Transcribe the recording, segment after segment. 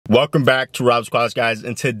Welcome back to Rob's Aquatics, guys.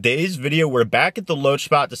 In today's video, we're back at the loach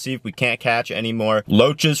spot to see if we can't catch any more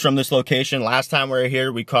loaches from this location. Last time we were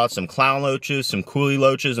here, we caught some clown loaches, some coolie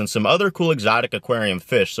loaches, and some other cool exotic aquarium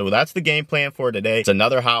fish. So that's the game plan for today. It's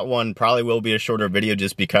another hot one. Probably will be a shorter video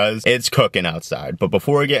just because it's cooking outside. But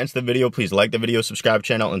before we get into the video, please like the video, subscribe to the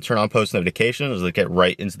channel, and turn on post notifications. Let's get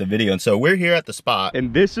right into the video. And so we're here at the spot,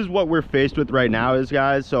 and this is what we're faced with right now is,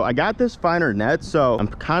 guys. So I got this finer net, so I'm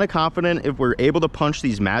kind of confident if we're able to punch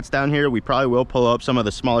these mats down here, we probably will pull up some of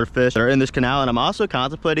the smaller fish that are in this canal. And I'm also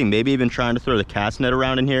contemplating maybe even trying to throw the cast net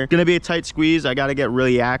around in here. It's gonna be a tight squeeze. I got to get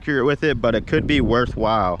really accurate with it, but it could be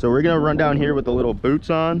worthwhile. So we're gonna run down here with the little boots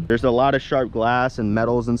on. There's a lot of sharp glass and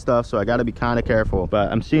metals and stuff, so I got to be kind of careful.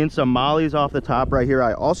 But I'm seeing some mollies off the top right here.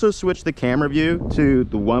 I also switched the camera view to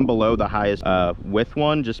the one below the highest width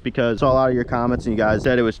one, just because I saw a lot of your comments and you guys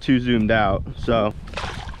said it was too zoomed out. So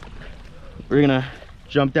we're gonna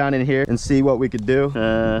jump down in here and see what we could do.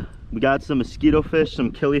 We got some mosquito fish,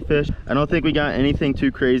 some killifish. I don't think we got anything too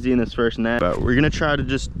crazy in this first net, but we're gonna try to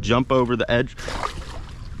just jump over the edge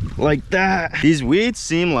like that. These weeds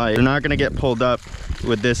seem like they're not gonna get pulled up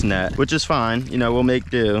with this net, which is fine. You know, we'll make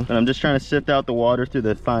do. But I'm just trying to sift out the water through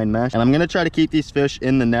the fine mesh. And I'm gonna try to keep these fish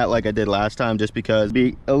in the net like I did last time, just because it'd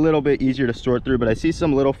be a little bit easier to sort through. But I see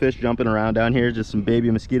some little fish jumping around down here, just some baby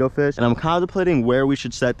mosquito fish. And I'm contemplating where we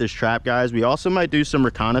should set this trap, guys. We also might do some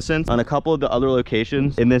reconnaissance on a couple of the other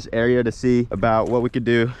locations in this area to see about what we could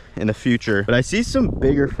do in the future. But I see some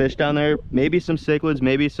bigger fish down there, maybe some cichlids,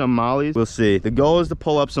 maybe some mollies. We'll see. The goal is to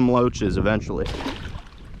pull up some loaches eventually.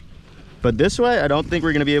 But this way, I don't think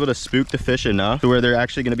we're gonna be able to spook the fish enough to where they're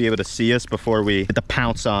actually gonna be able to see us before we hit the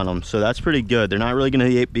pounce on them. So that's pretty good. They're not really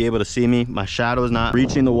gonna be able to see me. My shadow is not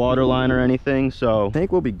reaching the water line or anything, so I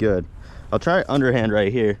think we'll be good. I'll try underhand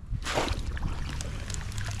right here.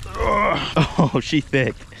 Oh, she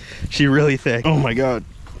thick. She really thick. Oh my God.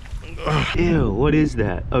 Ew, what is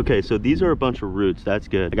that? Okay, so these are a bunch of roots. That's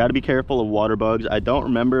good. I got to be careful of water bugs. I don't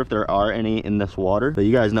remember if there are any in this water, but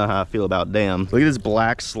you guys know how I feel about them. Look at this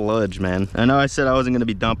black sludge, man. I know I said I wasn't going to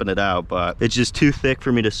be dumping it out, but it's just too thick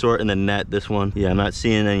for me to sort in the net, this one. Yeah, I'm not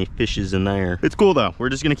seeing any fishes in there. It's cool though. We're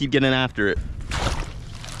just going to keep getting after it.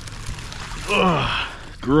 Ugh,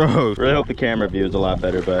 gross. Really hope the camera view is a lot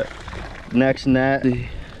better, but next net, if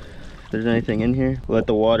there's anything in here, let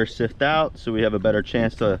the water sift out so we have a better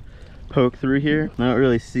chance to poke through here. Not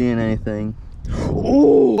really seeing anything.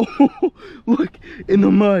 Oh, look in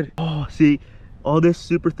the mud. Oh, see all this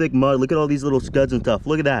super thick mud. Look at all these little scuds and stuff.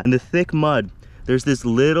 Look at that. In the thick mud, there's this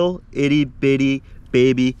little itty bitty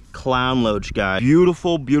baby clown loach, guy.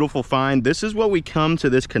 Beautiful, beautiful find. This is what we come to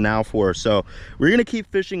this canal for. So we're gonna keep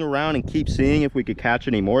fishing around and keep seeing if we could catch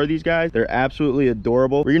any more of these guys. They're absolutely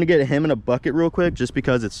adorable. We're gonna get him in a bucket real quick just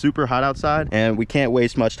because it's super hot outside and we can't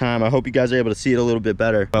waste much time. I hope you guys are able to see it a little bit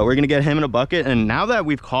better, but we're gonna get him in a bucket. And now that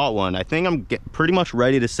we've caught one, I think I'm pretty much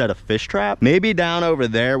ready to set a fish trap. Maybe down over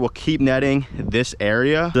there. We'll keep netting this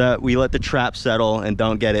area so that we let the trap settle and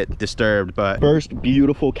don't get it disturbed. But first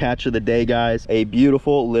beautiful catch of the day, guys. A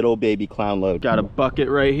beautiful little baby clown loach. Got a bucket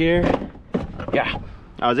right here. Yeah,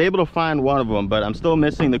 I was able to find one of them, but I'm still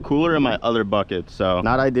missing the cooler in my other bucket, so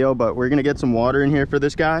not ideal. But we're gonna get some water in here for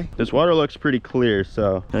this guy. This water looks pretty clear,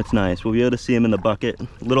 so that's nice. We'll be able to see him in the bucket. A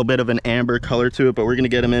little bit of an amber color to it, but we're gonna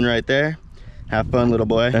get him in right there. Have fun, little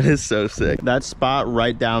boy. That is so sick. That spot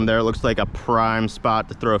right down there looks like a prime spot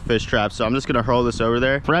to throw a fish trap, so I'm just gonna hurl this over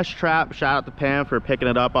there. Fresh trap. Shout out to Pam for picking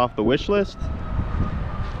it up off the wish list.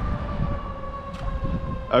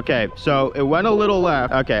 Okay, so it went a little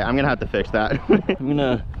left. Okay, I'm gonna have to fix that. I'm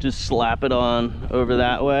gonna just slap it on over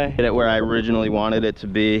that way, get it where I originally wanted it to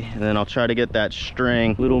be, and then I'll try to get that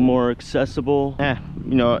string a little more accessible.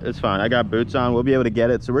 You know, it's fine. I got boots on. We'll be able to get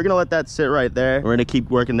it. So we're gonna let that sit right there. We're gonna keep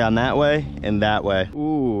working down that way and that way.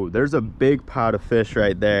 Ooh, there's a big pot of fish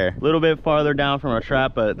right there. A little bit farther down from our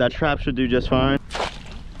trap, but that trap should do just fine.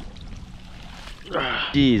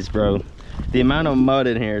 Jeez, bro. The amount of mud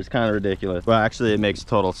in here is kind of ridiculous. Well, actually, it makes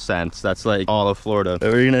total sense. That's like all of Florida.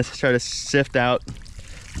 But we're gonna try to sift out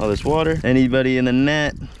all this water. Anybody in the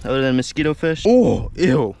net other than mosquito fish? Oh,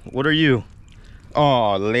 ew. What are you?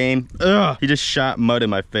 Oh, lame. Ugh. He just shot mud in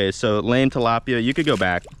my face. So lame tilapia, you could go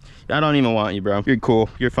back. I don't even want you, bro. You're cool.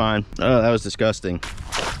 You're fine. Oh, that was disgusting.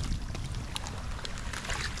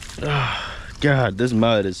 Oh, God, this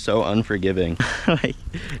mud is so unforgiving. Like,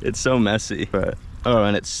 it's so messy. But oh,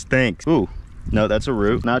 and it stinks. Ooh. No, that's a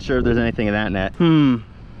root. Not sure if there's anything in that net.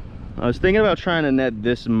 I was thinking about trying to net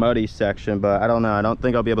this muddy section, but I don't know. I don't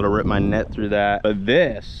think I'll be able to rip my net through that. But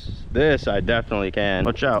this I definitely can.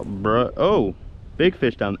 Watch out, bro. Oh, big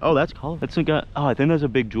fish down. Oh, that's color. That's a guy. Oh, I think that's a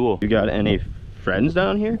big jewel. You got any friends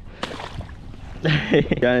down here?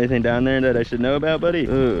 Got anything down there that I should know about, buddy?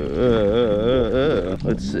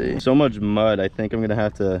 Let's see. So much mud. I think I'm gonna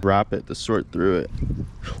have to drop it to sort through it.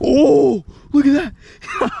 Oh, look at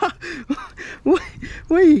that.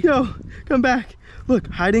 Wait, yo, come back. Look,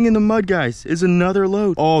 hiding in the mud, guys, is another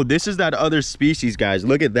loach. Oh, this is that other species, guys.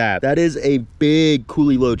 Look at that. That is a big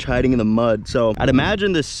coolie loach hiding in the mud. So I'd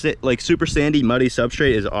imagine this like super sandy, muddy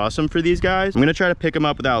substrate is awesome for these guys. I'm gonna try to pick them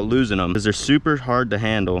up without losing them because they're super hard to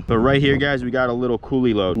handle. But right here, guys, we got a little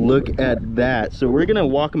coolie loach. Look at that. So we're gonna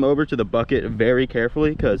walk them over to the bucket very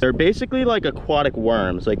carefully because they're basically like aquatic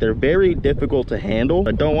worms. Like they're very difficult to handle.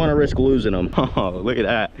 I don't want to risk losing them. Oh, look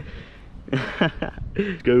at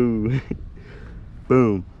that. Go.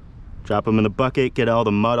 Boom. Drop them in the bucket, get all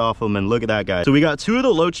the mud off them, and look at that, guys. So we got two of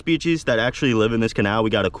the loach species that actually live in this canal. We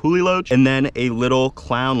got a coolie loach and then a little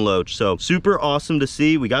clown loach. So super awesome to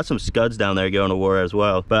see. We got some scuds down there going to war as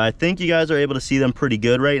well. But I think you guys are able to see them pretty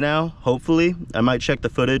good right now, hopefully. I might check the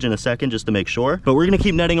footage in a second just to make sure. But we're gonna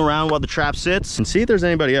keep netting around while the trap sits and see if there's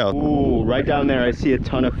anybody else. Ooh, right down there, I see a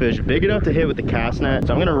ton of fish. Big enough to hit with the cast net.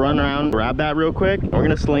 So I'm gonna run around, grab that real quick. And we're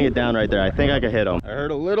gonna sling it down right there. I think I can hit them. I heard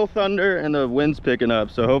a little thunder and the wind's picking up.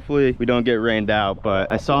 So hopefully we don't get rained out, but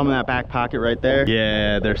I saw them in that back pocket right there.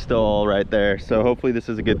 Yeah, they're still all right there. So hopefully this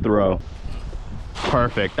is a good throw.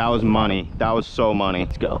 Perfect. That was money. That was so money.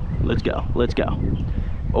 Let's go. Let's go. Let's go.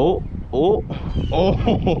 Oh,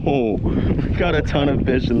 got a ton of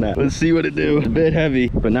fish in that. Let's see what it do. It's a bit heavy,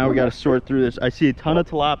 but now we got to sort through this. I see a ton of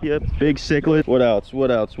tilapia, big cichlid. What else?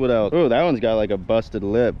 What else? What else? Oh, that one's got like a busted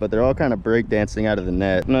lip, but they're all kind of breakdancing out of the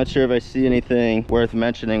net. I'm not sure if I see anything worth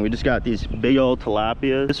mentioning. We just got these big old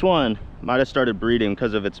tilapia. This one might have started breeding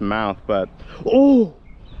because of its mouth, but oh,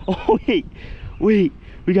 wait, we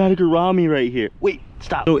got a gourami right here. Wait,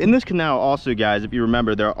 stop. So in this canal also, guys, if you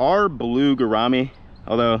remember, there are blue gourami.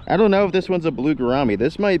 Although I don't know if this one's a blue gourami.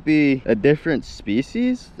 This might be a different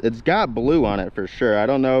species. It's got blue on it for sure. I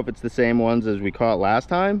don't know if it's the same ones as we caught last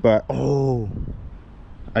time, but oh,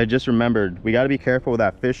 I just remembered we got to be careful with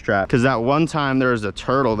that fish trap because that one time there was a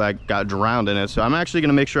turtle that got drowned in it. So I'm actually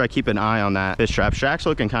gonna make sure I keep an eye on that fish trap. Shaq's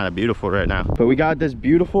looking kind of beautiful right now. But we got this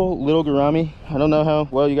beautiful little gourami. I don't know how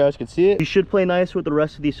well you guys can see it. You should play nice with the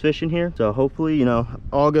rest of these fish in here. So hopefully, you know,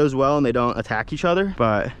 all goes well and they don't attack each other.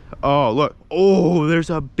 But oh, look. Oh, there's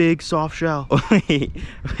a big soft shell. wait,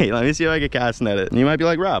 let me see if I can cast net it. And you might be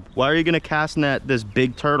like, Rob, why are you gonna cast net this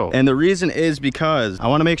big turtle? And the reason is because I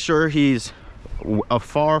want to make sure he's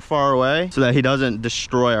far away so that he doesn't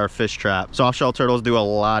destroy our fish trap. Soft shell turtles do a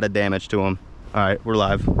lot of damage to him. All right, we're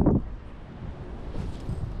live.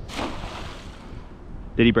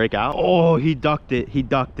 Did he break out? Oh, he ducked it. He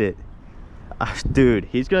ducked it. Dude,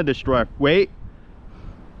 he's gonna destroy. Wait.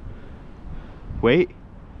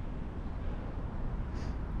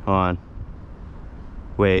 Hold on.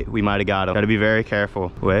 Wait, we might have got him. Gotta be very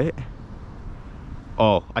careful. Wait.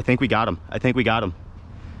 Oh, I think we got him.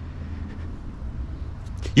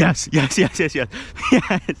 Yes. Yes.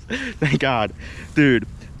 Thank God. Dude,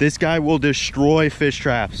 this guy will destroy fish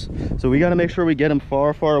traps. So we got to make sure we get him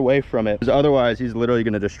far away from it, because otherwise he's literally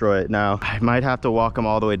going to destroy it. Now, I might have to walk him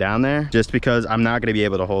all the way down there just because I'm not going to be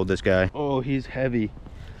able to hold this guy. Oh, he's heavy.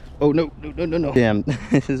 Oh, no. Damn,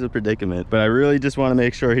 this is a predicament. But I really just want to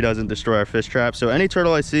make sure he doesn't destroy our fish trap. So any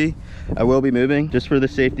turtle I see, I will be moving just for the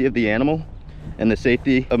safety of the animal and the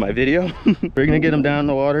safety of my video. We're gonna get him down in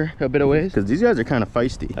the water a bit of ways because these guys are kind of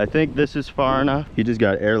feisty. I think this is far enough. He just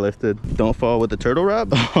got airlifted. Don't fall with the turtle, Rob.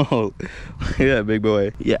 Oh, yeah, big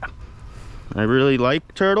boy. Yeah, I really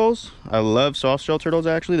like turtles. I love soft shell turtles,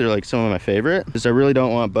 actually. They're like some of my favorite. Because I really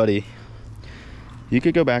don't want Buddy. You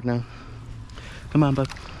could go back now. Come on, bud.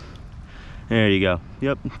 There you go.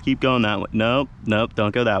 Yep, keep going that way. Nope,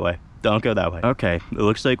 don't go that way. Don't go that way. Okay, it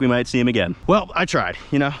looks like we might see him again. Well, I tried,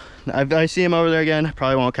 you know. I see him over there again.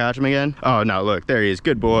 Probably won't catch him again. Oh, no, look, there he is.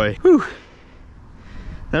 Good boy. Whew.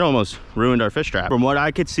 That almost ruined our fish trap. From what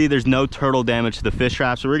I could see, there's no turtle damage to the fish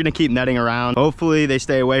trap, so we're gonna keep netting around. Hopefully they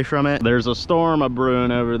stay away from it. There's a storm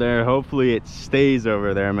a-brewing over there. Hopefully it stays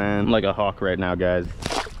over there, man. I'm like a hawk right now, guys.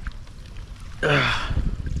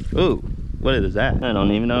 Ooh. What is that? I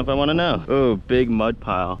don't even know if I want to know. Oh, big mud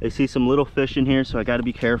pile. I see some little fish in here, so I got to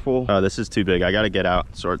be careful. Oh, this is too big. I got to get out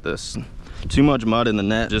and sort this. Too much mud in the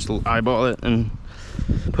net. Just eyeball it and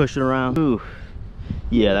push it around. Ooh.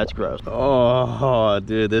 Yeah, that's gross. Oh,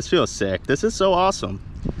 dude, this feels sick. This is so awesome.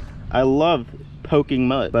 I love poking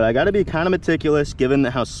mud, but I got to be kind of meticulous given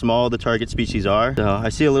how small the target species are. So I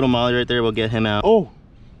see a little molly right there. We'll get him out. Oh,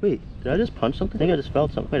 wait, did I just punch something? I think I just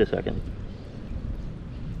felt something. Wait a second.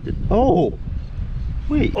 Oh,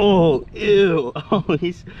 Wait. Oh, ew. Oh,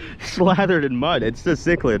 he's slathered in mud. It's the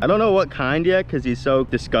cichlid. I don't know what kind yet because he's so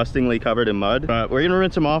disgustingly covered in mud. But we're gonna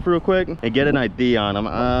rinse him off real quick and get an ID on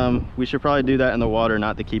him. We should probably do that in the water,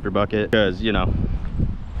 not the keeper bucket, because, you know,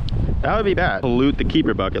 that would be bad. Pollute the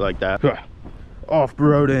keeper bucket like that.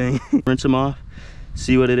 Off-roading. Rinse him off.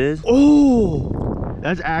 See what it is. Oh,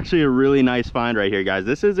 that's actually a really nice find right here, guys.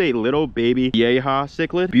 This is a little baby Yeha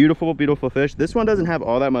cichlid. Beautiful, beautiful fish. This one doesn't have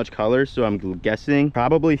all that much color, so I'm guessing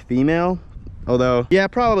probably female. Although, yeah,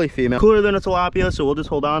 probably female. Cooler than a tilapia, so we'll just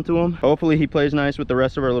hold on to him. Hopefully he plays nice with the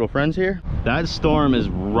rest of our little friends here. That storm is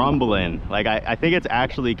rumbling. Like, I think it's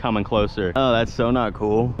actually coming closer. Oh, that's so not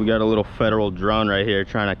cool. We got a little federal drone right here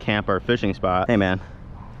trying to camp our fishing spot. Hey, man.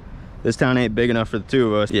 This town ain't big enough for the two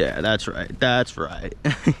of us. Yeah, that's right. That's right.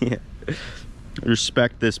 Yeah.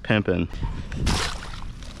 Respect this pimpin'.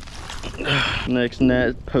 Next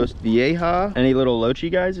net, post Vieja. Any little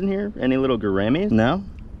loachy guys in here? Any little gouramis? No?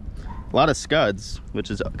 A lot of scuds, which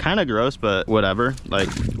is kind of gross, but whatever. Like,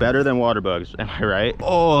 better than water bugs, am I right?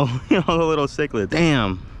 Oh, all the little cichlids.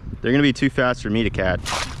 Damn. They're gonna be too fast for me to catch.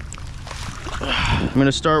 I'm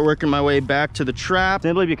gonna start working my way back to the trap,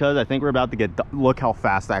 simply because I think we're about to get, look how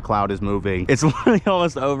fast that cloud is moving. It's literally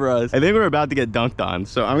almost over us. I think we're about to get dunked on.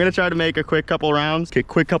 So I'm gonna try to make a quick couple rounds, get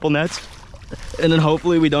quick couple nets, and then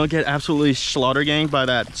hopefully we don't get absolutely slaughter ganged by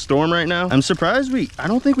that storm right now. I'm surprised I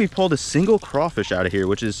don't think we pulled a single crawfish out of here,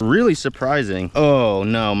 which is really surprising. Oh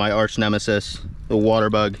no, my arch nemesis, the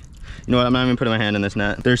water bug. You know what, I'm not even putting my hand in this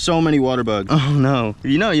net. There's so many water bugs. Oh no,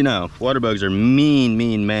 you know, water bugs are mean,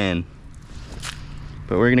 mean man.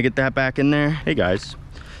 But we're gonna get that back in there. Hey guys,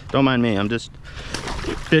 don't mind me, I'm just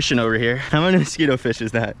fishing over here. How many mosquito fish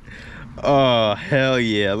is that? Oh, hell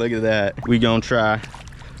yeah, look at that. We gonna try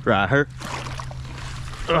right here.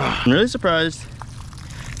 I'm really surprised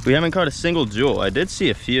we haven't caught a single jewel. I did see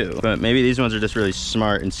a few, but maybe these ones are just really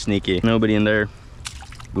smart and sneaky. Nobody in there.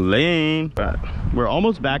 Lame. But we're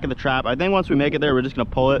almost back at the trap. I think once we make it there, we're just gonna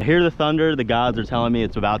pull it. I hear the thunder, the gods are telling me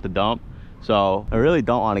it's about to dump. So I really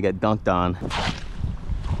don't want to get dunked on.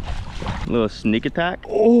 A little sneak attack.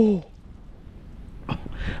 Oh, I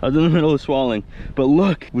was in the middle of swallowing, but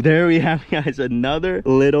look, there we have, guys, another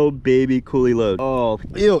little baby coolie load. Oh,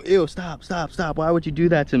 ew, stop. Why would you do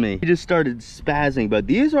that to me? He just started spazzing, but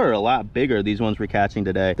these are a lot bigger, these ones we're catching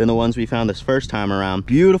today, than the ones we found this first time around.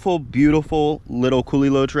 Beautiful, beautiful little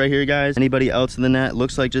coolie loach right here, guys. Anybody else in the net?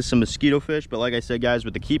 Looks like just some mosquito fish, but like I said, guys,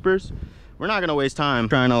 with the keepers, we're not gonna waste time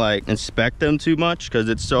trying to like inspect them too much because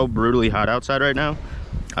it's so brutally hot outside right now.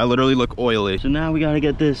 I literally look oily. So now we gotta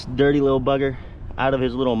get this dirty little bugger out of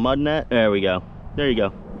his little mud net. There we go. There you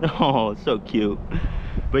go. Oh, it's so cute.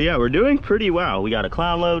 But yeah, we're doing pretty well. We got a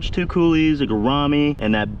clown loach, 2 coolies, a gourami,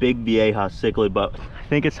 and that big Vieja cichlid. But I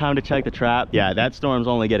think it's time to check the trap. Yeah, that storm's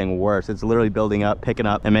only getting worse. It's literally building up, picking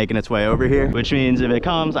up, and making its way over here. Which means if it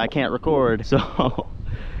comes, I can't record. So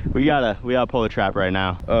we gotta pull the trap right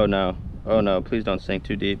now. Oh no. Oh no, please don't sink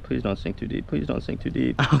too deep. Please don't sink too deep. Please don't sink too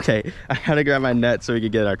deep. Okay, I gotta grab my net so we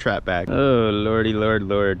can get our trap back. Oh, lordy,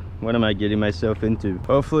 lord. What am I getting myself into?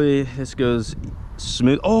 Hopefully this goes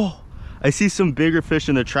smooth. Oh, I see some bigger fish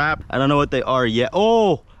in the trap. I don't know what they are yet.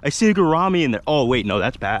 Oh, I see a gourami in there. Oh, wait, no,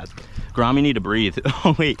 that's bad. Gourami need to breathe.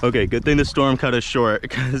 Oh, wait. Okay, good thing the storm cut us short,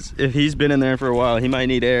 because if he's been in there for a while, he might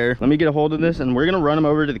need air. Let me get a hold of this, and we're gonna run him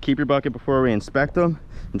over to the keeper bucket before we inspect him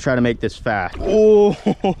and try to make this fast. Oh,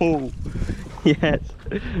 yes.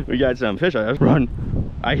 We got some fish.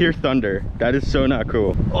 Run. I hear thunder. That is so not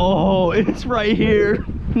cool. Oh, it's right here.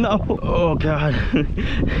 No. Oh, God.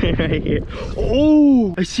 Right here.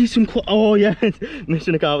 Oh, I see some. Oh, yes.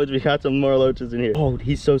 Mission accomplished. We got some more loaches in here. Oh,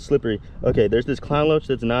 he's so slippery. Okay, there's this clown loach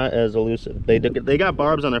that's not as elusive. They got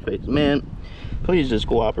barbs on their face. Man, please just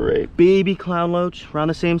cooperate. Baby clown loach, around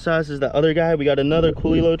the same size as the other guy. We got another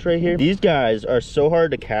coolie loach right here. These guys are so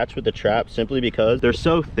hard to catch with the trap simply because they're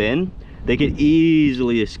so thin. They could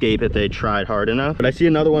easily escape if they tried hard enough. But I see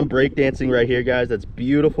another one breakdancing right here, guys. That's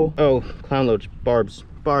beautiful. Oh, clown loach, barbs.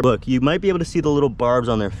 Look, you might be able to see the little barbs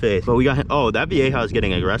on their face, but we got him. Oh, that Vieja is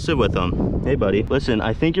getting aggressive with them. Hey buddy, listen,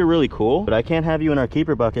 I think you're really cool, but I can't have you in our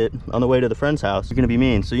keeper bucket on the way to the friend's house. You're gonna be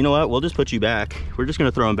mean. So you know what, we'll just put you back. We're just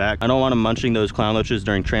gonna throw him back. I don't want him munching those clown loaches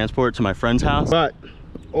during transport to my friend's house. But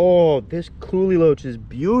oh, this coolie loach is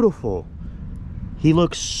beautiful. He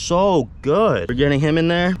looks so good. We're getting him in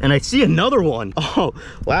there. And I see another one. Oh,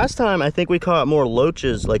 last time I think we caught more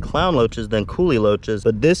loaches, like clown loaches, than coolie loaches.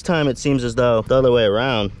 But this time it seems as though the other way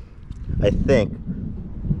around, I think.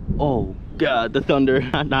 Oh God, the thunder.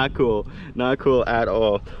 Not cool. Not cool at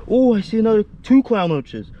all. Oh, I see another 2 clown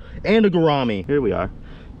loaches and a gourami. Here we are.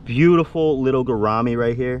 Beautiful little gourami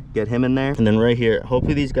right here. Get him in there. And then right here,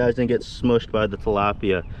 hopefully these guys didn't get smushed by the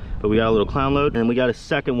tilapia. But we got a little clown load, and we got a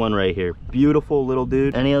second one right here. Beautiful little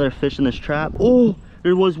dude. Any other fish in this trap? Oh,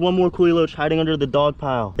 there was one more coolie loach hiding under the dog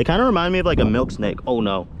pile. They kind of remind me of like a milk snake. Oh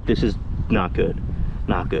no, this is not good.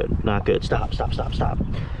 Not good, not good. Stop, stop, stop, stop.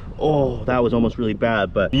 Oh, that was almost really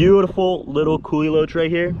bad, but beautiful little coolie loach right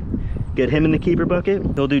here. Get him in the keeper bucket.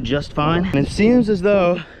 He'll do just fine. And it seems as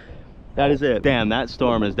though that is it. Damn, that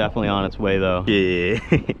storm is definitely on its way though. Yeah.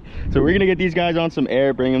 So we're gonna get these guys on some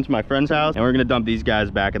air, bring them to my friend's house, and we're gonna dump these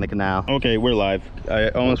guys back in the canal. Okay, we're live. I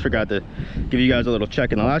almost forgot to give you guys a little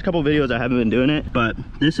check. In the last couple of videos, I haven't been doing it, but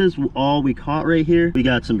this is all we caught right here. We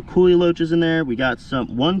got some coolie loaches in there. We got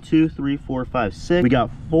some 1, 2, 3, 4, 5, 6. We got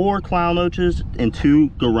 4 clown loaches and 2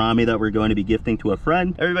 gourami that we're going to be gifting to a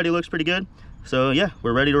friend. Everybody looks pretty good. So yeah,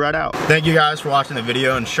 we're ready to ride out. Thank you guys for watching the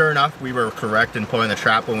video, and sure enough, we were correct in pulling the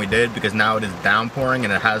trap when we did, because now it is downpouring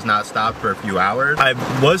and it has not stopped for a few hours. I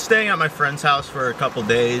was staying at my friend's house for a couple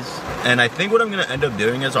days, and I think what I'm gonna end up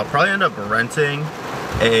doing is I'll probably end up renting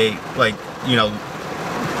a, like, you know,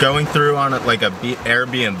 going through on like a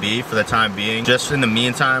Airbnb for the time being, just in the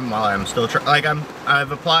meantime while I'm still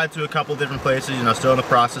I've applied to a couple different places, you know, still in the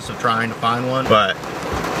process of trying to find one. But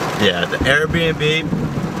yeah, the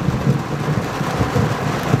Airbnb,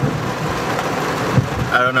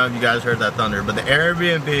 I don't know if you guys heard that thunder, but the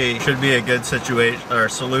Airbnb should be a good situation or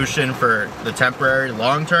solution for the temporary.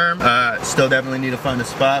 Long term, still definitely need to find a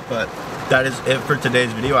spot, but that is it for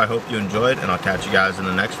today's video. I hope you enjoyed, and I'll catch you guys in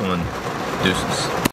the next one. Deuces.